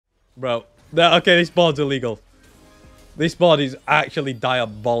Bro. Okay, this board's illegal. This board is actually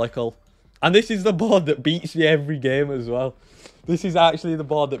diabolical. And this is the board that beats me every game as well. This is actually the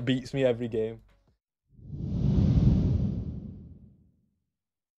board that beats me every game.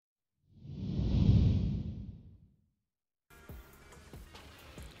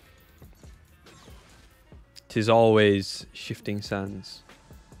 Tis always shifting sands.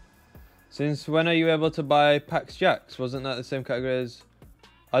 Since when are you able to buy Pax Jacks? Wasn't that the same category as...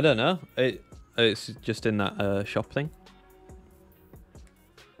 I don't know. It's just in that shop thing.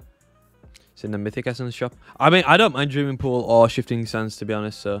 It's in the Mythic Essence shop. I mean, I don't mind Dreaming Pool or Shifting Sands, to be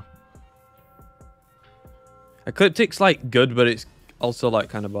honest, so... Ecliptic's, like, good, but it's also, like,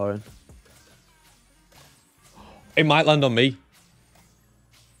 kind of boring. It might land on me.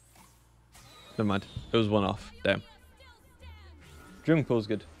 Never mind. It was one off. Damn. Dreaming Pool's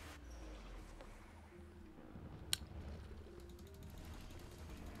good.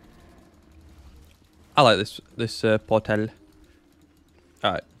 I like this portal.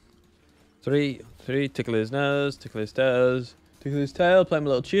 Alright. Three, tickle his nose, tickle his toes, tickle his tail, play him a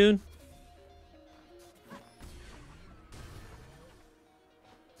little tune.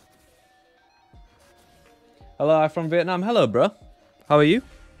 Hello, I'm from Vietnam. Hello, bro. How are you?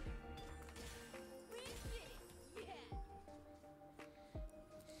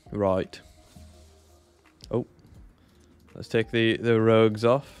 Right. Oh. Let's take the rogues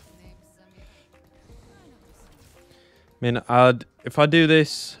off. I mean, if I do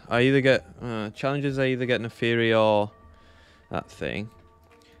this, I either get challenges. I either get Neferi or that thing.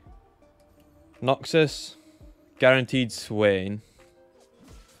 Noxus, guaranteed Swain.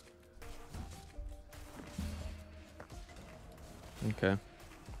 Okay.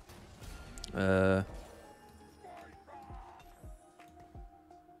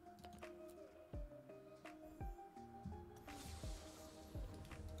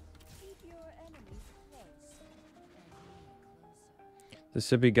 This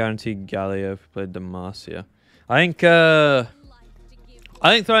should be guaranteed Galio if we played Demacia. I think throwing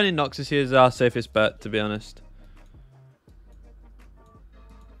in Noxus here is our safest bet, to be honest.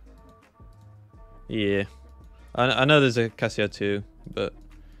 Yeah. I know there's a Cassia too, but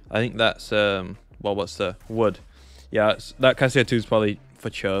I think that's well, what's the wood? Yeah, that Cassia 2 is probably for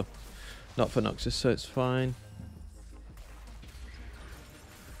Cho, not for Noxus, so it's fine.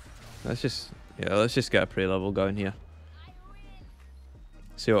 Let's just get a pre-level going here.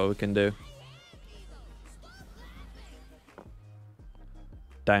 See what we can do.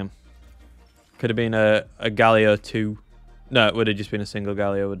 Damn. Could have been a Galio 2. No, it would have just been a single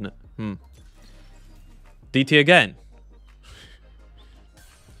Galio, wouldn't it? DT again.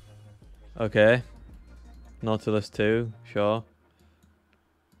 Okay. Nautilus 2, sure.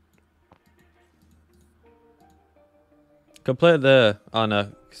 Could play the... Oh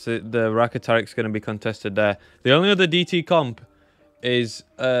no, the Rakatarik's going to be contested there. The only other DT comp is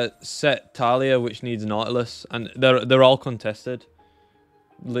Set Talia, which needs Nautilus, and they're all contested.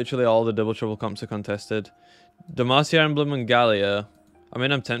 Literally all the double trouble comps are contested. Demacia Emblem and Gallia. I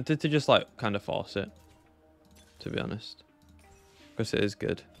mean, I'm tempted to just like kind of force it, to be honest, because it is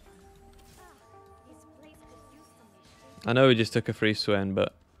good. I know we just took a free swing,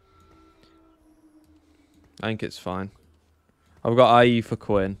 but I think it's fine. I've got IE for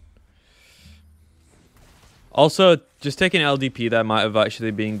Quinn. Also, just taking LDP there might have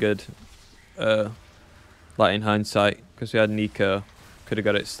actually been good, like in hindsight, because we had Nico, could have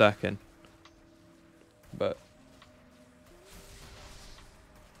got it stacking. But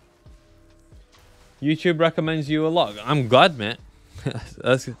YouTube recommends you a lot. I'm glad, mate.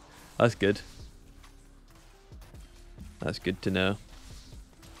 that's good. That's good to know.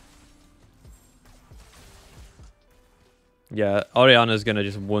 Yeah, Oriana's gonna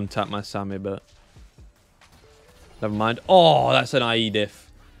just one tap my Sammy, but never mind. Oh, that's an IE diff.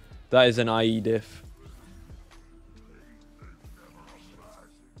 That is an IE diff.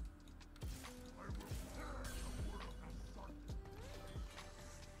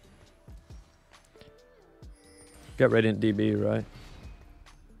 Get Radiant DB, right?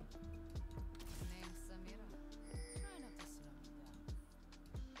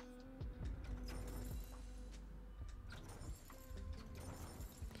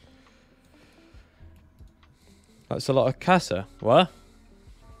 That's a lot of Casa. What?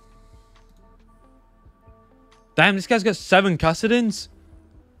 Damn, this guy's got 7 Cassadins.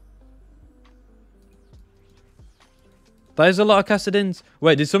 That is a lot of Cassadins.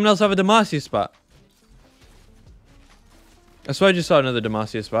 Wait, did someone else have a Demacia spot? I swear I just saw another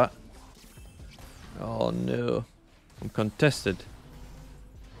Demacia spot. Oh no. I'm contested.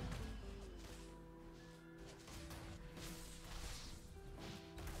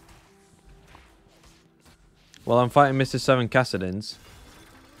 Well, I'm fighting Mr. 7 Cassidins.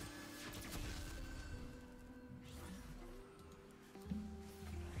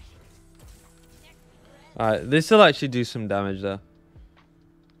 Alright, this will actually do some damage though.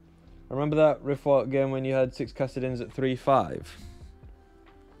 Remember that Riftwalk game when you had 6 Cassidins at 3-5?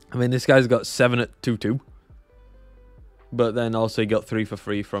 I mean, this guy's got 7 at 2-2. But then also he got 3 for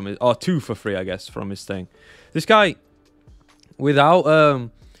free from his... Or 2 for free, I guess, from his thing. This guy, without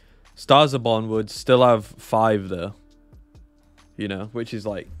Stars Are Born, would still have 5 though. You know, which is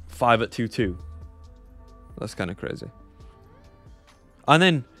like 5 at 2-2. That's kind of crazy. And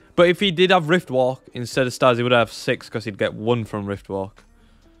then... But if he did have Riftwalk instead of Stars, he would have 6 because he'd get 1 from Riftwalk.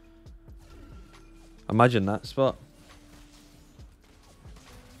 Imagine that spot.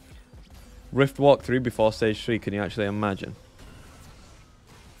 Riftwalk 3 before stage 3. Can you actually imagine?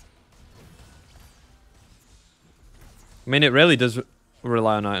 I mean, it really does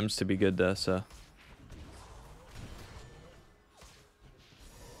rely on items to be good there, so...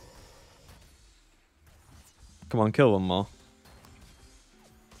 Come on, kill one more.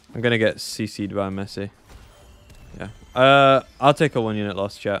 I'm gonna get CC'd by Messi. Yeah. I'll take a 1 unit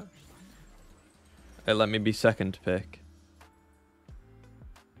loss, chat. It let me be second pick.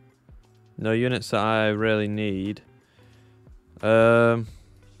 No units that I really need. There's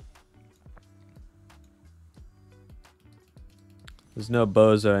no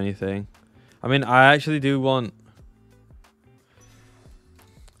bows or anything. I mean, I actually did want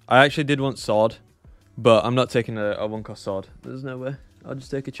sword, but I'm not taking a 1-cost sword. There's no way. I'll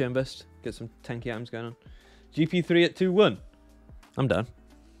just take a chain vest, get some tanky items going on. GP3 at 2-1. I'm done.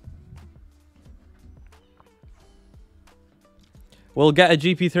 We'll get a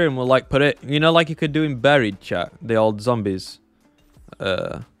GP3 and we'll like put it, you know, like you could do in Buried, chat, the old zombies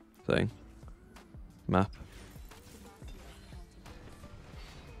thing. Map.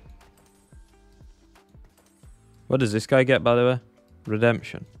 What does this guy get, by the way?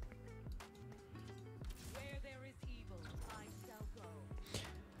 Redemption.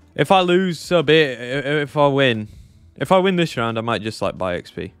 If I lose, so be it. If I win this round, I might just like buy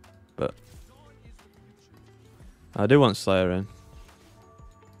XP. But I do want Slayer in.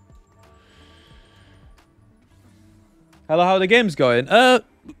 Hello, how are the games going?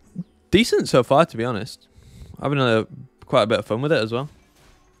 Decent so far, to be honest. Having quite a bit of fun with it as well.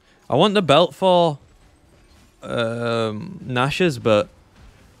 I want the belt for Nash's, but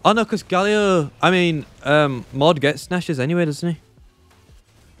oh no, because Galio, I mean, Mod gets Nash's anyway, doesn't he?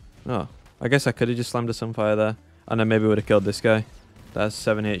 Oh, I guess I could have just slammed a Sunfire there. And then maybe would have killed this guy. That's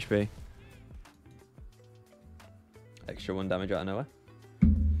 7 HP. Extra 1 damage out of nowhere.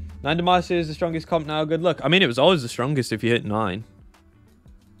 9 Demacia is the strongest comp now. Good luck. I mean, it was always the strongest if you hit 9.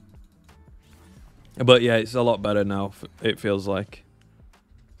 But yeah, it's a lot better now, it feels like.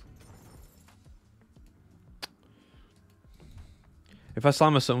 If I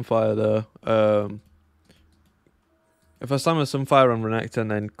slam a Sunfire though, if I slam a Sunfire on Renekton,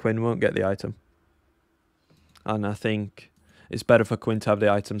 then Quinn won't get the item. And I think it's better for Quinn to have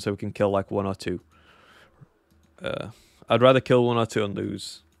the item so we can kill like 1 or 2. I'd rather kill 1 or 2 and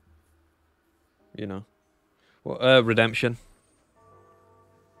lose. You know. Well, redemption.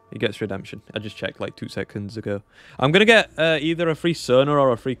 He gets redemption. I just checked like 2 seconds ago. I'm going to get either a free Sona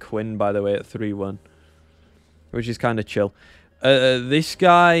or a free Quinn, by the way, at 3-1. Which is kind of chill. This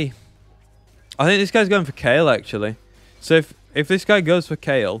guy... I think this guy's going for Kale, actually. So if this guy goes for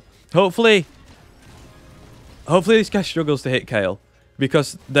Kale, hopefully this guy struggles to hit Kale,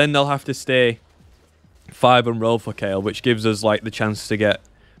 because then they'll have to stay 5 and roll for Kale, which gives us like the chance to get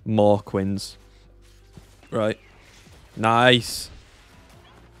more Quinns. Right. Nice.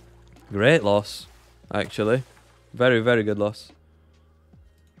 Great loss, actually. Very, very good loss.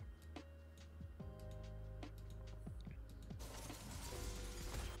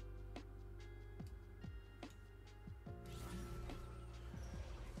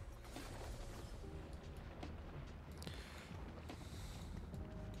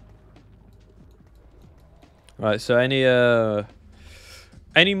 Right, so any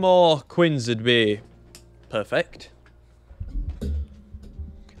more Quinns would be perfect.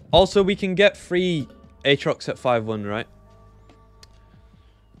 Also, we can get free Aatrox at 5-1, right?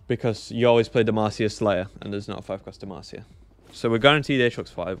 Because you always play Demacia Slayer, and there's not a 5-cost Demacia. So we're guaranteed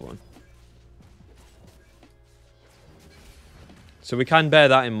Aatrox 5-1. So we can bear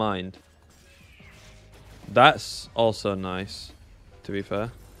that in mind. That's also nice, to be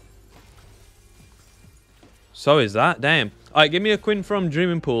fair. So is that. Damn. Alright, give me a Quinn from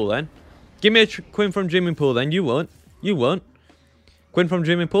Dreaming Pool then. Give me a Quinn from Dreaming Pool then. You won't. You won't. Quinn from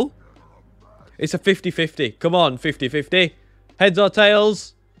Dreaming Pool? It's a 50-50. Come on, 50-50. Heads or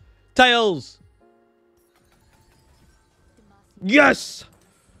tails? Tails! Yes!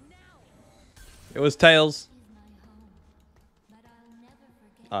 It was tails.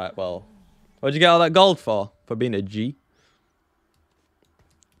 Alright, well. What'd you get all that gold for? For being a G?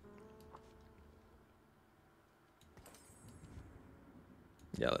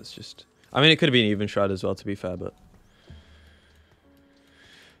 Yeah, let's just... I mean, it could have been even shroud as well, to be fair, but...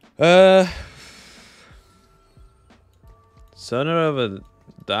 Sooner over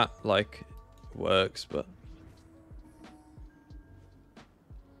that, like, works, but...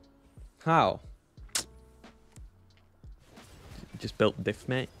 How? Just built diff,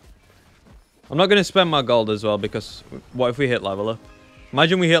 mate. I'm not going to spend my gold as well, because what if we hit level up?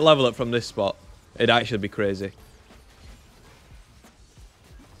 Imagine we hit level up from this spot. It'd actually be crazy.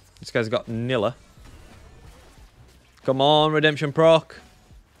 This guy's got Nilla. Come on, redemption proc.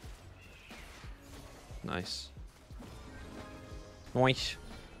 Nice. Nice.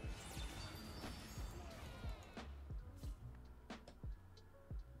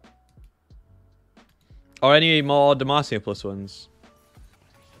 Or any more Demacia plus ones?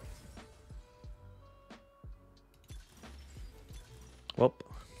 Whoop.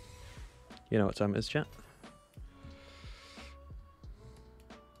 You know what time it is, chat.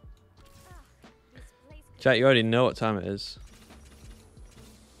 Chat, you already know what time it is.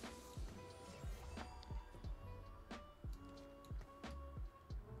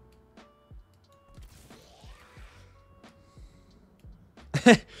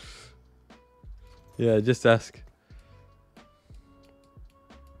 Yeah, just ask.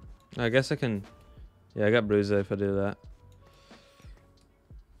 I guess I can... Yeah, I got bruiser if I do that.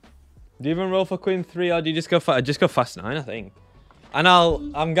 Do you even roll for Queen 3 or do you just go for... I just go fast 9, I think. And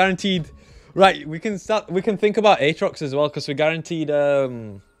I'm guaranteed... Right, we can think about Aatrox as well, because we're guaranteed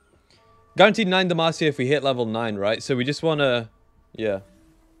 9 Demacia if we hit level 9, right? So we just wanna... Yeah.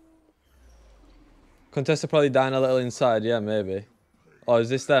 Contested probably dying a little inside, yeah, maybe. Or is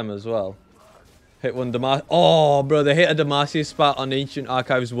this them as well? Hit one Demacia. Oh, bro, they hit a Demacia spat on Ancient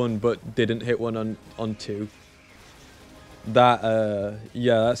Archives 1, but didn't hit one on 2. That,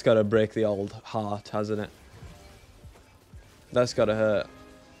 yeah, that's gotta break the old heart, hasn't it? That's gotta hurt.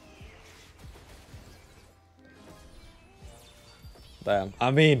 Damn.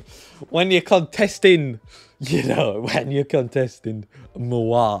 I mean, when you're contesting, you know, when you're contesting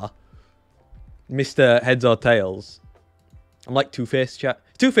Moa, Mr. Heads or Tails. I'm like Two-Face, chat.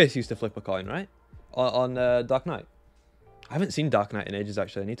 Two-Face used to flip a coin, right? On Dark Knight. I haven't seen Dark Knight in ages,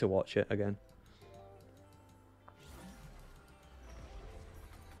 actually. I need to watch it again.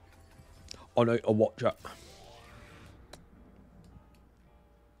 Oh no, a watch it.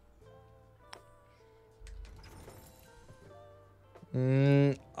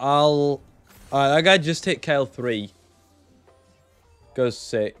 That guy just hit Kale 3. Goes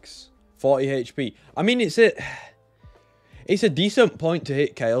 6. 40 HP. I mean, it's a decent point to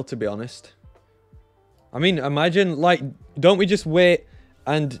hit Kale, to be honest. I mean, imagine, like, don't we just wait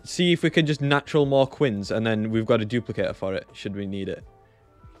and see if we can just natural more Quins, and then we've got a duplicator for it, should we need it.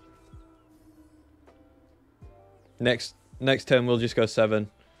 Next turn, we'll just go 7.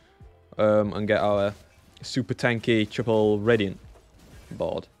 And get our super tanky triple radiant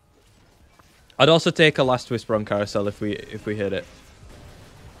board. I'd also take a Last Whisper on Carousel if we hit it.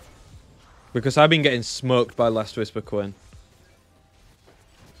 Because I've been getting smoked by Last Whisper Quinn.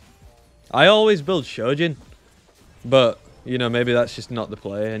 I always build Shojin. But, you know, maybe that's just not the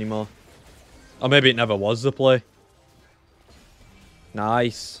play anymore. Or maybe it never was the play.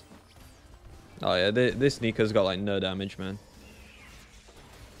 Nice. Oh yeah, this Nika's got like no damage, man.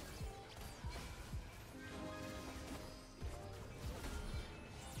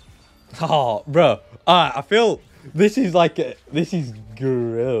 Oh, bro. I feel this is like this is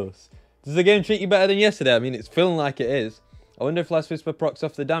gross. Does the game treat you better than yesterday? I mean, it's feeling like it is. I wonder if Last Whisper procs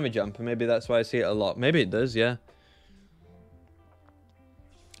off the damage amp, and maybe that's why I see it a lot. Maybe it does, yeah.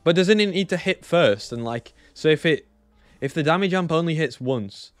 But doesn't it need to hit first? And like, so if the damage amp only hits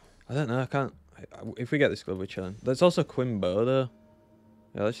once, I don't know. I can't. If we get this glove, we're chilling. There's also Quimbo though.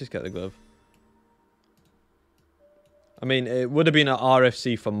 Yeah, let's just get the glove. I mean, it would have been an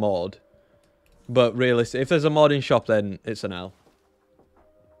RFC for mod, but realistically, if there's a mod in shop, then it's an L.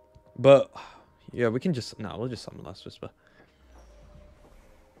 But yeah, we can just we'll just summon Last Whisper.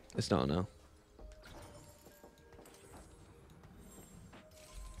 It's not an L.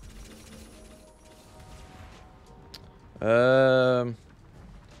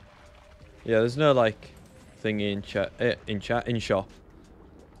 Yeah, there's no like thingy in shop.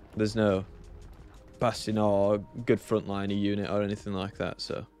 There's no Bastion or good frontliner unit or anything like that.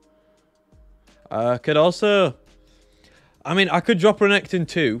 So I could also, I mean, I could drop Renekton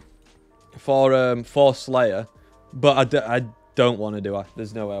 2 for Slayer, but don't want to, do I?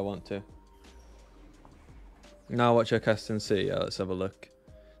 There's no way I want to. Now watch her cast and see. Yeah, let's have a look.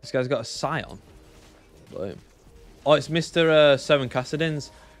 This guy's got a Scion. Boom. Oh, it's Mr. 7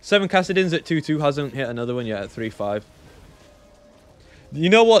 Cassidins. 7 Cassidins at 2-2 hasn't hit another one yet at 3-5. You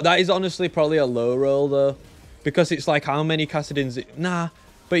know what? That is honestly probably a low roll, though. Because it's like, how many Cassidins... Nah,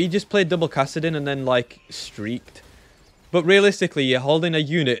 but he just played double Cassidin and then, like, streaked. But realistically, you're holding a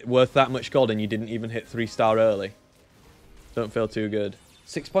unit worth that much gold and you didn't even hit 3-star early. Don't feel too good.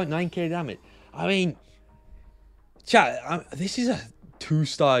 6.9k damage. I mean... Chat, this is a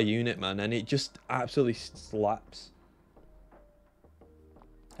 2-star unit, man, and it just absolutely slaps.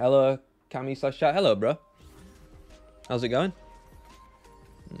 Hello, Cami/chat. Hello, bro. How's it going?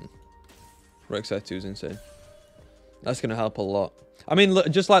 Rek'Sai 2 is insane. That's going to help a lot. I mean, look,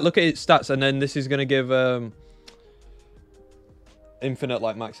 just like look at its stats, and then this is going to give infinite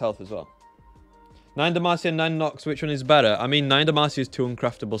like max health as well. 9 Demacia and 9 Nox, which one is better? I mean, 9 Demacia is 2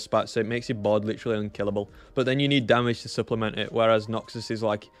 uncraftable spats, so it makes your board literally unkillable. But then you need damage to supplement it, whereas Noxus is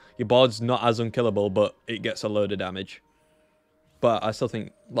like, your board's not as unkillable, but it gets a load of damage. But I still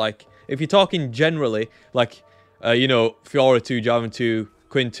think, like, if you're talking generally, like, you know, Fiora 2, Jarvan 2,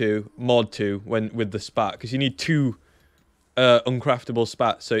 Quinn 2, Mod 2, with the spat, because you need 2 uncraftable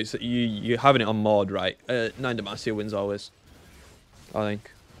spats, so it's you're having it on Mod, right? 9 Demacia wins always, I think.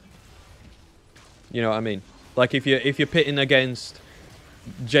 You know what I mean? Like if you're pitting against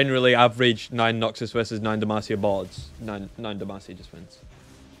generally average 9 Noxus versus 9 Demacia boards, 9 Demacia just wins.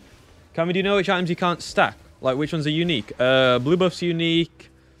 Cammy, do you know which items you can't stack? Like which ones are unique? Blue buff's unique.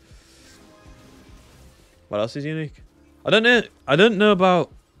 What else is unique? I don't know. I don't know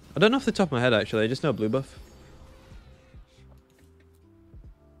off the top of my head actually. I just know blue buff.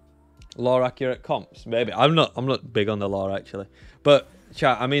 Lore accurate comps, maybe. I'm not big on the lore actually. But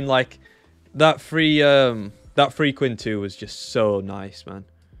chat, I mean like that free Quinn 2 was just so nice, man.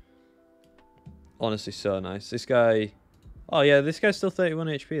 Honestly, so nice. This guy... Oh, yeah, this guy's still 31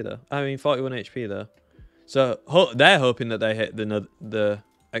 HP, though. I mean, 41 HP, though. So, they're hoping that they hit the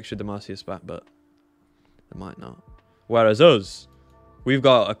extra Demacia spat, but they might not. Whereas us, we've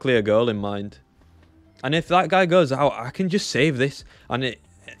got a clear goal in mind. And if that guy goes out, I can just save this. And it...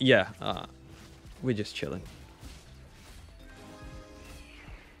 Yeah, we're just chilling.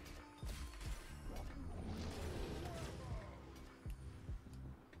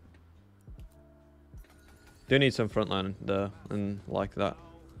 Do need some frontline though, and like that.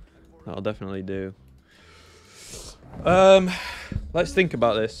 That'll definitely do. Let's think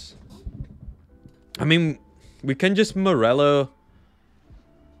about this. I mean, we can just Morello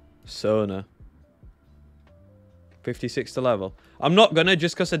Sona. 56 to level. I'm not gonna,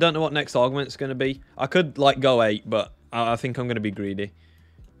 just because I don't know what next augment's gonna be. I could like go 8, but I think I'm gonna be greedy.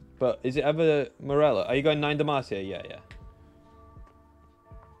 But is it ever Morello? Are you going 9 Demacia? Yeah, yeah.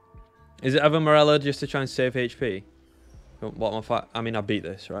 Is it ever Morello just to try and save HP? What my fight? I mean, I beat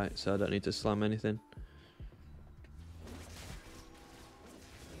this, right? So I don't need to slam anything.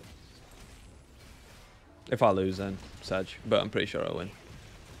 If I lose, then Sag. But I'm pretty sure I'll win.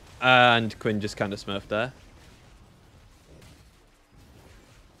 And Quinn just kind of smurfed there.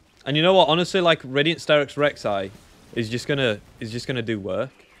 And you know what? Honestly, like Radiant Sterix Rek'Sai is just gonna do work.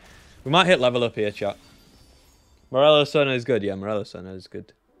 We might hit level up here, chat. Morello Sona is good. Yeah, Morello Sona is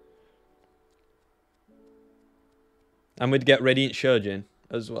good. And we'd get Radiant Shojin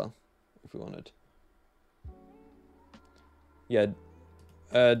as well, if we wanted. Yeah,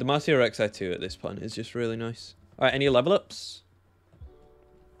 Demacia Rek'Sai 2 at this point is just really nice. Alright, any level ups?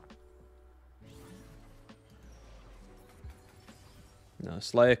 No,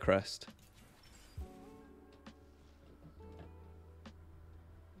 Slayer Crest.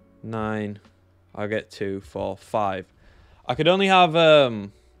 9. I'll get 2, 4, 5. I could only have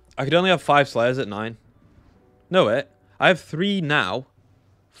 5 Slayers at 9. No, wait. I have 3 now.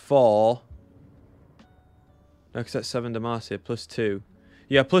 4. No, because that's 7 Demacia plus 2.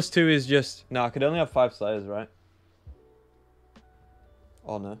 Yeah, plus 2 is just... No, I could only have 5 Slayers, right?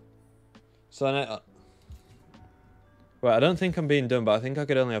 Oh, no. So, wait, I don't think I'm being dumb, but I think I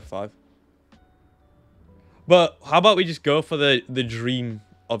could only have 5. But how about we just go for the dream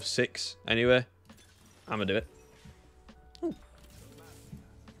of 6 anyway? I'm going to do it. Ooh.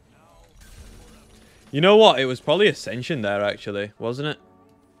 You know what? It was probably Ascension there, actually, wasn't it?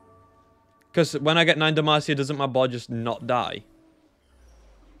 Because when I get 9 Demacia, doesn't my board just not die?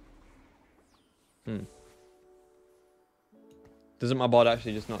 Doesn't my board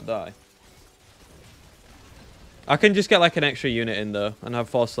actually just not die? I can just get like an extra unit in though, and have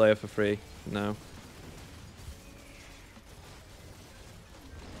 4 Slayer for free now.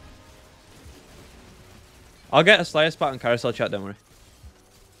 I'll get a Slayer spot on carousel chat, don't worry.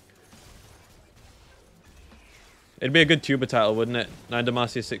 It'd be a good tuber title, wouldn't it? 9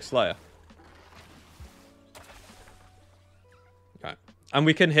 Demacia 6 Slayer. Right. And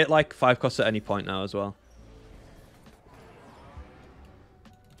we can hit like 5 costs at any point now as well.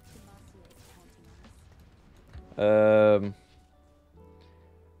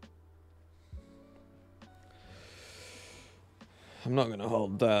 I'm not going to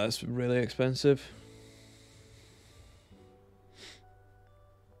hold that. It's really expensive.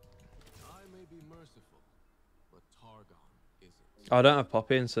 Oh, I don't have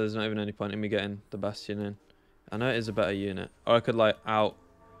Poppy in, so there's not even any point in me getting the Bastion in. I know it is a better unit. Or I could, like, out...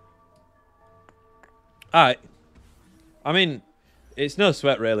 Alright. I mean, it's no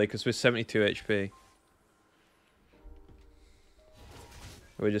sweat, really, because we're 72 HP.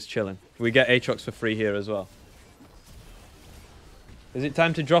 We're just chilling. We get Aatrox for free here as well. Is it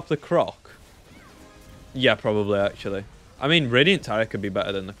time to drop the Croc? Yeah, probably, actually. I mean, Radiant Taric could be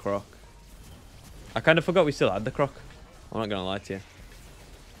better than the Croc. I kind of forgot we still had the Croc. I'm not going to lie to you.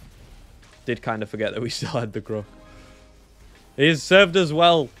 Did kind of forget that we still had the Croc. He's served us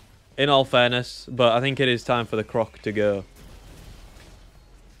well, in all fairness, but I think it is time for the Croc to go.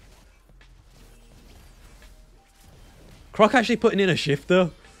 Croc actually putting in a shift,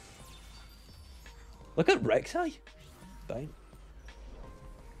 though. Look at Rek'Sai. Dang.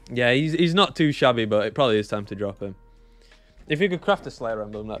 Yeah, he's not too shabby, but it probably is time to drop him. If you could craft a Slayer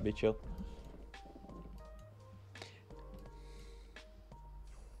emblem, that'd be chill.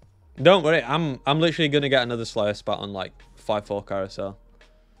 Don't worry, I'm literally gonna get another Slayer spot on like 5-4 carousel.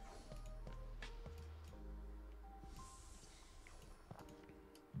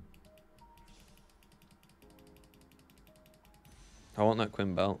 I want that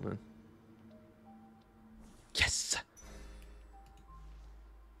Quinn belt, man. Yes!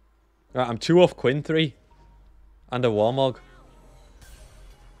 Right, I'm 2 off Quinn 3. And a Warmog.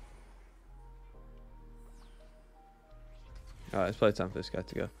 Alright, it's probably time for this guy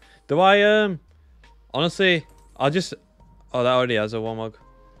to go. Do I, honestly, I'll just... Oh, that already has a Warmog.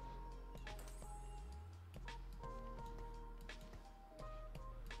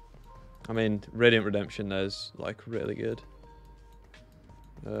 I mean, Radiant Redemption there's, like, really good.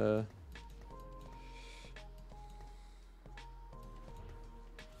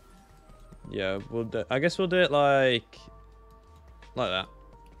 Yeah, we'll do... I guess we'll do it like that.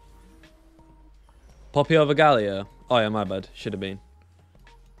 Poppy over Galio. Oh yeah, my bad. Should have been.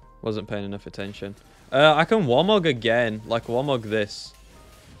 Wasn't paying enough attention. I can Warmog again. Like, Warmog this.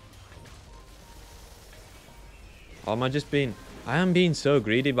 Or am I just being... I am being so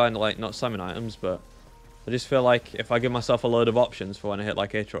greedy by, like, not slamming items, but... I just feel like if I give myself a load of options for when I hit,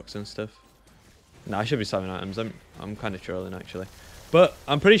 like, Aatrox and stuff... Nah, I should be slamming items. I'm kind of trolling, actually. But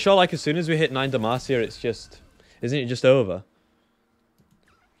I'm pretty sure, like, as soon as we hit 9 Demacia, it's just... Isn't it just over?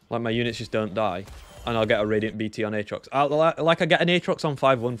 Like, my units just don't die. And I'll get a Radiant BT on Aatrox. Like, I get an Aatrox on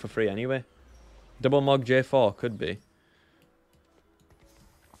 5-1 for free anyway. Double Mog J4 could be.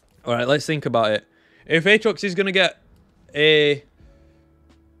 Alright, let's think about it. If Aatrox is going to get a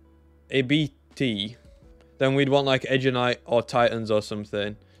BT, then we'd want, like, Edge of Night or Titans or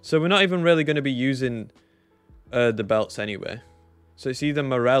something. So we're not even really going to be using the belts anyway. So it's either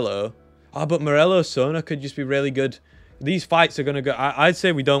Morello. Oh, but Morello Sona could just be really good. These fights are going to go... I'd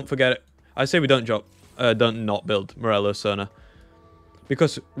say we don't forget it. I'd say we don't drop... don't not build Morello Sona.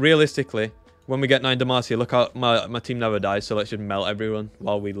 Because realistically, when we get 9 Demacia, look how my team never dies, so let's just melt everyone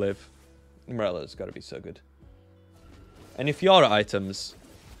while we live. Morello's got to be so good. And if Fiora items,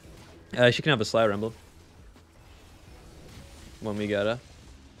 she can have a Slayer emblem. When we get her.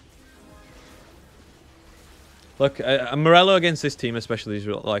 Look, Morello against this team especially is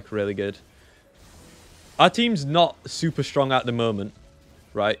like really good. Our team's not super strong at the moment,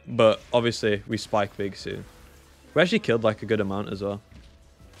 right? But obviously we spike big soon. We actually killed like a good amount as well.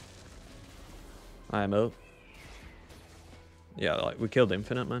 IMO. Yeah, like we killed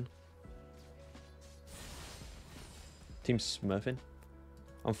Infinite, man. Team's smurfing.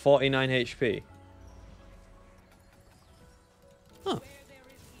 I'm 49 HP. Huh.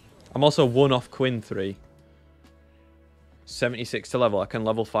 I'm also 1 off Quinn 3. 76 to level. I can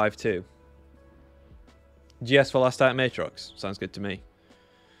level 5 too. GS for last item Aatrox. Sounds good to me.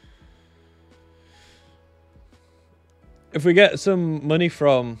 If we get some money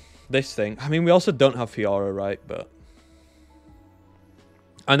from this thing... I mean, we also don't have Fiora, right? But...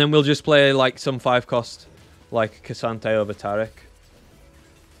 And then we'll just play, like, some 5 cost, like, Cassante over Taric.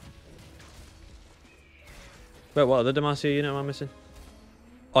 Wait, what other Demacia unit am I missing?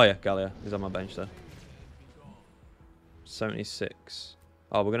 Oh, yeah, Galio. He's on my bench, though. 76.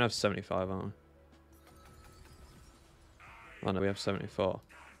 Oh, we're going to have 75, aren't we? Oh no, we have 74.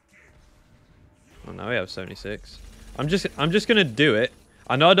 Oh no, we have 76. I'm just gonna do it.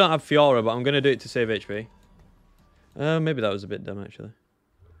 I know I don't have Fiora, but I'm gonna do it to save HP. Maybe that was a bit dumb actually.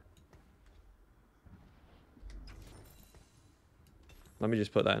 Let me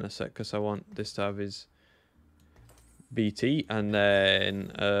just put that in a sec because I want this to have his BT, and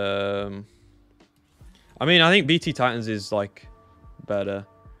then I mean, I think BT Titans is like better.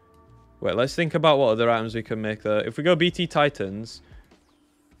 Wait, let's think about what other items we can make there. If we go BT Titans,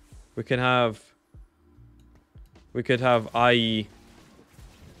 we could have IE.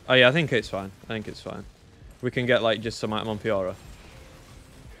 Oh yeah, I think it's fine. I think it's fine. We can get like just some item on Fiora.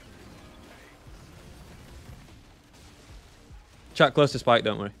 Chat close to Spike,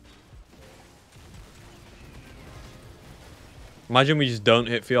 don't worry. Imagine we just don't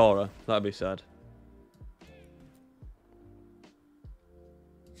hit Fiora. That'd be sad.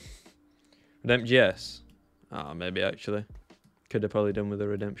 Redemption, yes. Ah, maybe actually. Could have probably done with a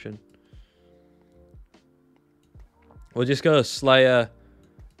redemption. We'll just go Slayer.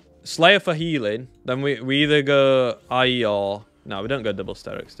 Slayer for healing. Then we either go IE or... No, we don't go double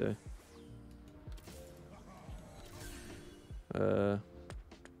Sterix, do we?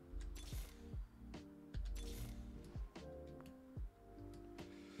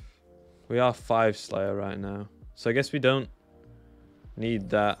 We are 5 Slayer right now. So I guess we don't need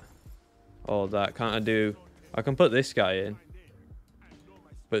that. All that. Can't I do... I can put this guy in.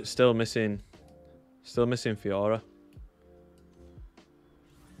 But still missing... Still missing Fiora.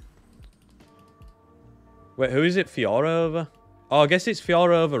 Wait, who is it Fiora over? Oh, I guess it's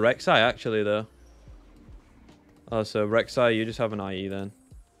Fiora over Rek'Sai actually though. Oh, so Rek'Sai, you just have an IE then.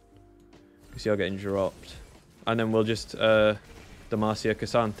 Because you're getting dropped. And then we'll just Demacia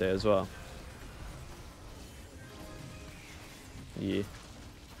Cassante as well. Yeah.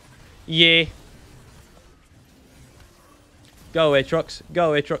 Yeah. Go Aatrox.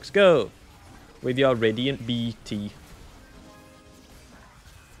 Go Aatrox. Go. With your Radiant BT.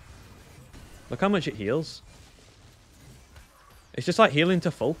 Look how much it heals. It's just like healing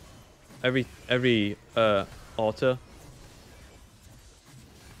to full. Every auto.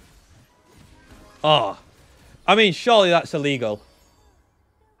 Oh. I mean, surely that's illegal.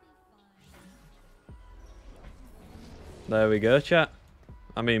 There we go, chat.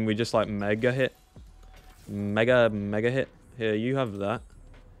 I mean, we just like mega hit. Mega hit. Here, you have that.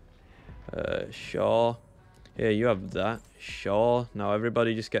 Sure. Here, you have that. Sure. Now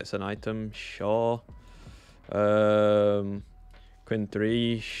everybody just gets an item. Sure. Quinn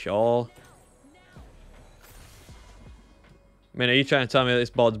 3. Sure. I mean, are you trying to tell me that this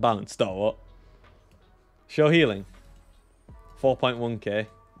board's balanced or what? Show healing. 4.1k.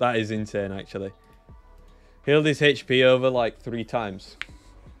 That is insane, actually. Healed his HP over like 3 times.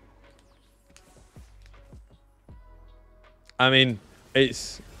 I mean,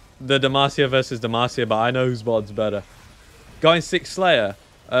 it's the Demacia versus Demacia, but I know whose board's better. Going 6 Slayer?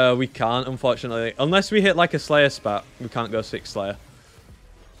 We can't, unfortunately. Unless we hit like a Slayer spat, we can't go 6 Slayer.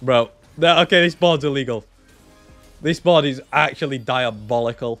 Bro, okay, this board's illegal. This board is actually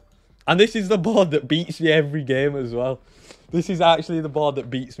diabolical. And this is the board that beats me every game as well. This is actually the board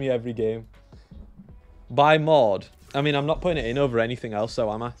that beats me every game. By mod. I mean, I'm not putting it in over anything else,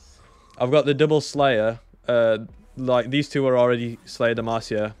 so am I? I've got the double Slayer. Like, these two are already Slayer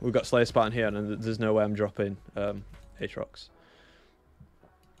Demacia. We've got Slayer Spartan here, and there's no way I'm dropping Aatrox.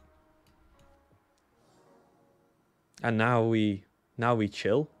 And now we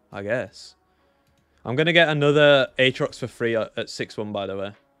chill, I guess. I'm going to get another Aatrox for free at 6-1, by the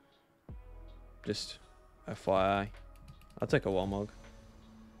way. Just FYI. I'll take a Warmog.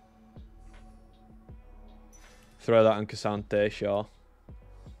 Throw that on Cassante, sure.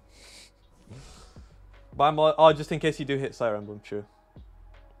 Buy more. Oh, just in case you do hit Slayer Emblem, true.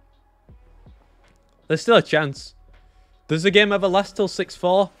 There's still a chance. Does the game ever last till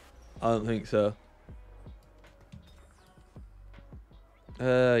 6-4? I don't think so.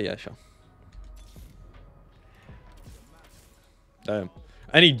 Yeah, sure. Damn.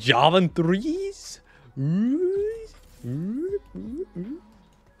 Any Javan 3s?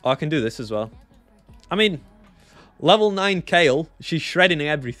 Oh, I can do this as well. I mean, level 9 Kale, she's shredding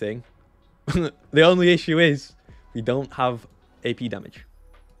everything. The only issue is we don't have AP damage.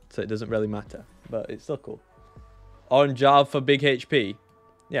 So it doesn't really matter. But it's still cool. Orange Jarv for big HP.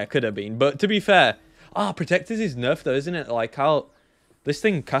 Yeah, it could have been. But to be fair, Protectors is nerfed though, isn't it? Like how... This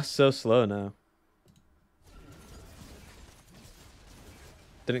thing casts so slow now.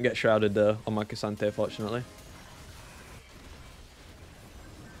 Didn't get shrouded though on my Cassante, fortunately.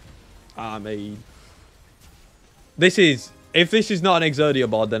 I mean... This is... If this is not an Exodia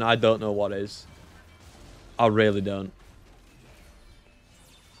board, then I don't know what is. I really don't.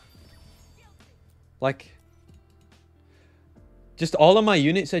 Like, just all of my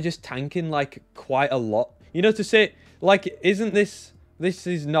units are just tanking like quite a lot. You know, to say like, isn't this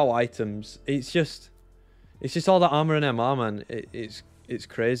is no items? It's just all the armor and MR, man. It's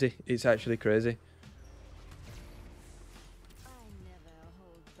crazy. It's actually crazy.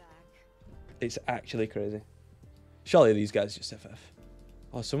 It's actually crazy. Surely these guys just FF.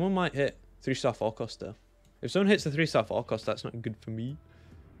 Oh, someone might hit 3-star 4-cost though. If someone hits the 3-star 4-cost, that's not good for me.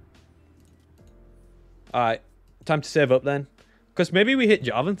 Alright. Time to save up then. Because maybe we hit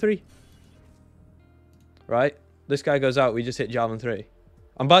Jarvan 3. Right? This guy goes out, we just hit Jarvan 3.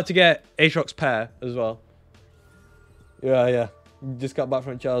 I'm about to get Aatrox pair as well. Yeah. Just got back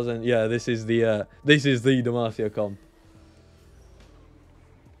from Charles and yeah, this is the Demacia comp.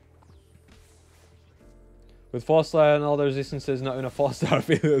 With 4-star and all the resistances, not even a 4-star, I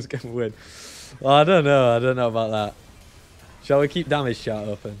feel it's going to win. Well, I don't know about that. Shall we keep damage chart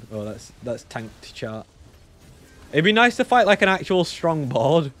open? Oh, that's tanked chart. It'd be nice to fight like an actual strong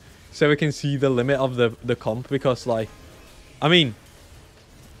board, so we can see the limit of the comp, because like, I mean,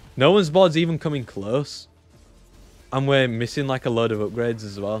 no one's board's even coming close. And we're missing like a load of upgrades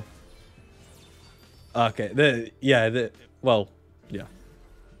as well. Okay, well, yeah.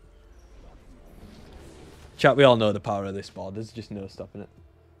 Chat, we all know the power of this board. There's just no stopping it.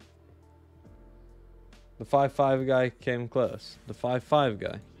 The 5-5 guy came close. The 5-5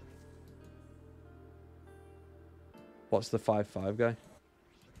 guy. What's the 5-5 guy?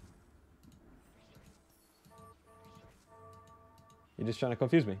 You're just trying to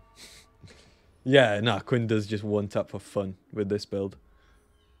confuse me. Yeah, nah, Quinn does just one tap for fun with this build.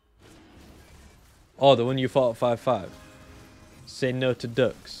 Oh, the one you fought at 5-5. Say no to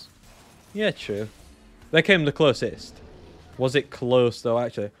ducks. Yeah, true. They came the closest. Was it close though,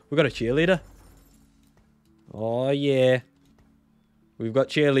 actually? We got a cheerleader. Oh, yeah. We've got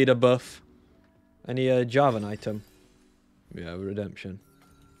cheerleader buff. Any Jarvan item? Yeah, redemption.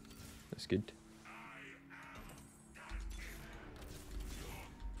 That's good.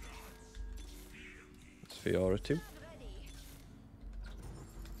 That's Fiora 2.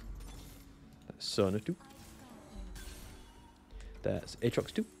 That's Sona 2. That's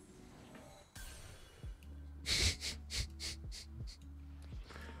Aatrox 2.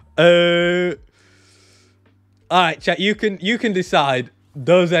 Alright, chat, you can decide.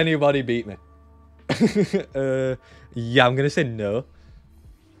 Does anybody beat me? Yeah, I'm gonna say no.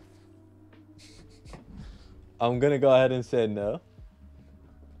 I'm gonna go ahead and say no.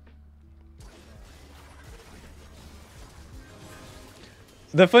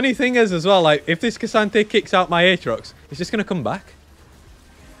 The funny thing is as well, like, if this Cassante kicks out my Aatrox, it's just gonna come back.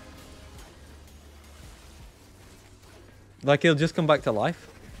 Like, he'll just come back to life.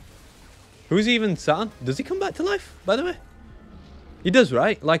 Who's he even sat on? Does he come back to life, by the way? He does,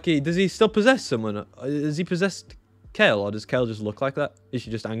 right? Like, does he still possess someone? Is he possessed Kale, or does Kale just look like that? Is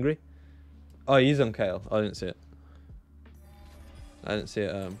she just angry? Oh, he's on Kale. I didn't see it. I didn't see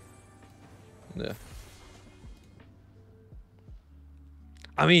it. Yeah.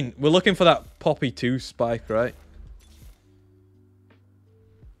 I mean, we're looking for that Poppy 2 spike, right?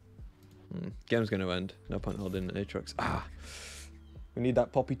 Game's going to end. No point holding an Aatrox. Ah. We need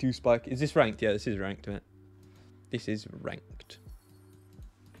that Poppy 2 spike. Is this ranked? Yeah, this is ranked, mate. This is ranked.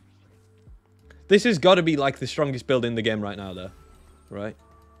 This has got to be like the strongest build in the game right now, though. Right?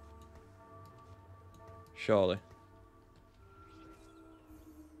 Surely.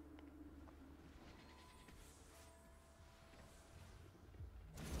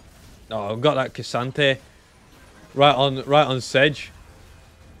 Oh, I've got that Cassante. Right on Sedge.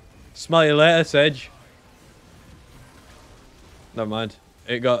 Smell you later, Sedge. Never mind.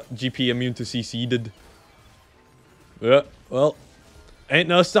 It got GP immune to CC-ded. Yeah, well. Ain't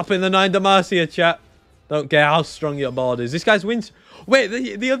no stopping the 9 Demacia, chat. Don't care how strong your board is. This guy's wins. Wait,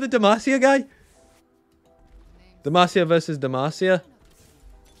 the other Demacia guy? Demacia versus Demacia.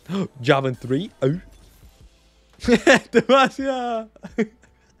 Jarvan 3. Oh. Demacia.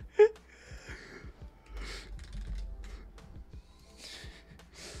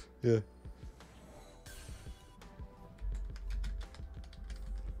 Yeah.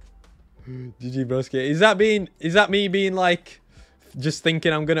 GG broski. Is that me being like just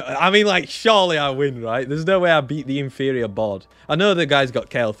thinking I'm gonna, I mean, like, surely I win, right? There's no way I beat the inferior board. I know the guy's got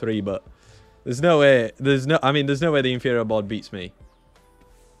Kale 3, but there's no way there's no way the inferior board beats me.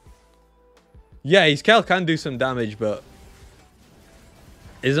 Yeah, his Kale can do some damage, but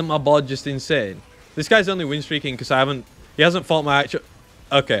isn't my board just insane? This guy's only win streaking because he hasn't fought my actual.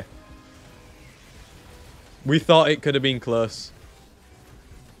 Okay. We thought it could have been close.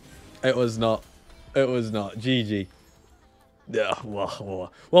 It was not. It was not. GG. Yeah,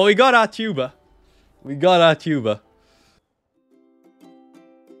 well, we got our tuber. We got our tuber.